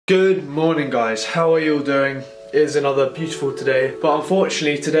Good morning guys, how are you all doing? It is another beautiful today, but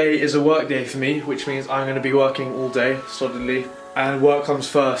unfortunately today is a work day for me, which means I'm going to be working all day, solidly. And work comes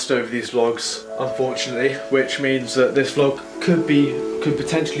first over these vlogs, unfortunately, which means that this vlog could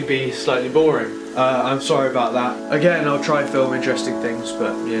potentially be slightly boring. I'm sorry about that. Again, I'll try to film interesting things,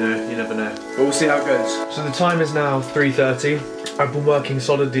 but you know, you never know. But we'll see how it goes. So the time is now 3:30. I've been working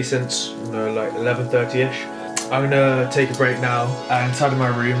solidly since, like 11:30ish. I'm gonna take a break now and tidy my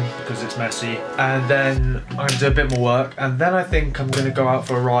room because it's messy, and then I'm gonna do a bit more work, and then I think I'm gonna go out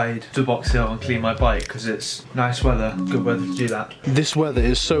for a ride to Box Hill and clean my bike because it's nice weather, good weather to do that. This weather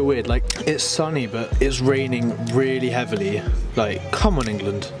is so weird, like it's sunny but it's raining really heavily. Like, come on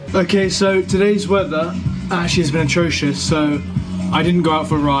England. Okay, so today's weather actually has been atrocious, so I didn't go out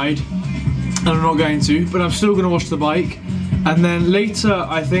for a ride and I'm not going to, but I'm still gonna wash the bike, and then later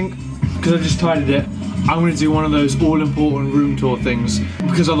I think, because I just tidied it, I'm going to do one of those all-important room tour things,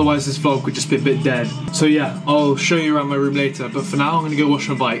 because otherwise this vlog would just be a bit dead. So yeah, I'll show you around my room later, but for now I'm going to go wash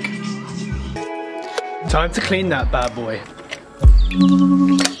my bike. Time to clean that bad boy.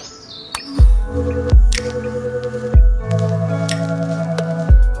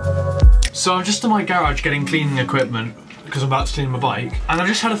 So I'm just in my garage getting cleaning equipment, because I'm about to clean my bike, and I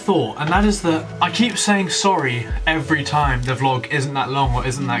just had a thought, and that is that I keep saying sorry every time the vlog isn't that long or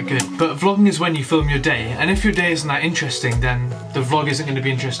isn't that good, but vlogging is when you film your day, and if your day isn't that interesting, then the vlog isn't going to be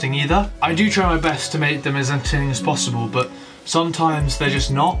interesting either. I do try my best to make them as entertaining as possible, but sometimes they're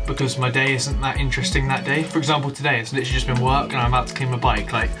just not, because my day isn't that interesting that day. For example, today it's literally just been work and I'm about to clean my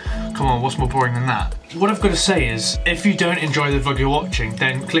bike. Like, come on, what's more boring than that? What I've got to say is, if you don't enjoy the vlog you're watching,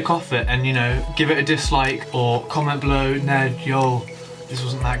 then click off it and, you know, give it a dislike or comment below, Ned, yo, this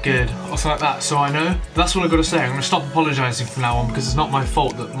wasn't that good, or something like that, so I know. That's what I've got to say. I'm going to stop apologising from now on, because it's not my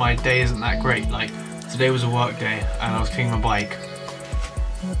fault that my day isn't that great. Like, today was a work day and I was cleaning my bike.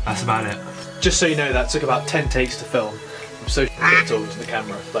 That's about it. Just so you know, that took about 10 takes to film. I'm so shit talking to the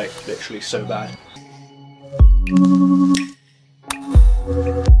camera, like literally so bad.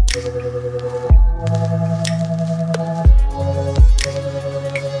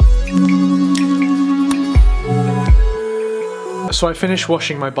 So I finished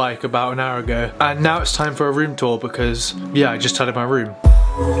washing my bike about an hour ago, and now it's time for a room tour because, yeah, I just tidied my room.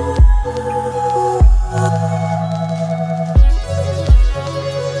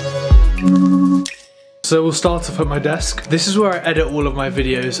 So we'll start off at my desk. This is where I edit all of my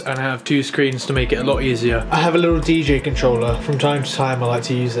videos, and I have two screens to make it a lot easier. I have a little DJ controller. From time to time I like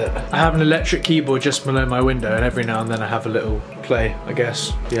to use it. I have an electric keyboard just below my window, and every now and then I have a little play, I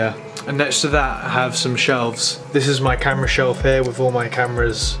guess. Yeah. And next to that I have some shelves. This is my camera shelf here with all my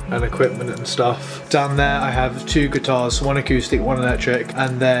cameras and equipment and stuff. Down there I have two guitars, one acoustic, one electric,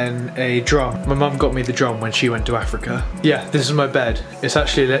 and then a drum. My mum got me the drum when she went to Africa. Yeah, this is my bed. It's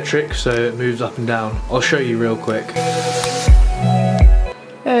actually electric, so it moves up and down. I'll show you real quick.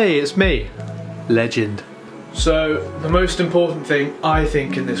 Hey, it's me. Legend. So, the most important thing I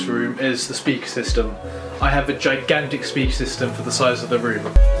think in this room is the speaker system. I have a gigantic speaker system for the size of the room.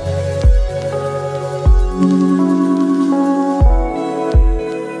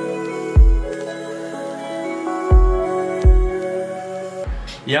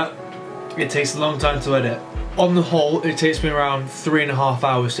 Yep, it takes a long time to edit. On the whole, it takes me around 3.5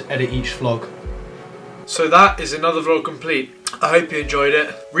 hours to edit each vlog. So that is another vlog complete. I hope you enjoyed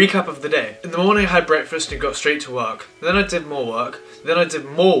it. Recap of the day. In the morning I had breakfast and got straight to work. Then I did more work. Then I did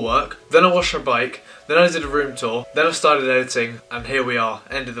more work. Then I washed my bike. Then I did a room tour. Then I started editing. And here we are,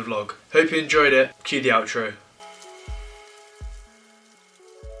 end of the vlog. Hope you enjoyed it. Cue the outro.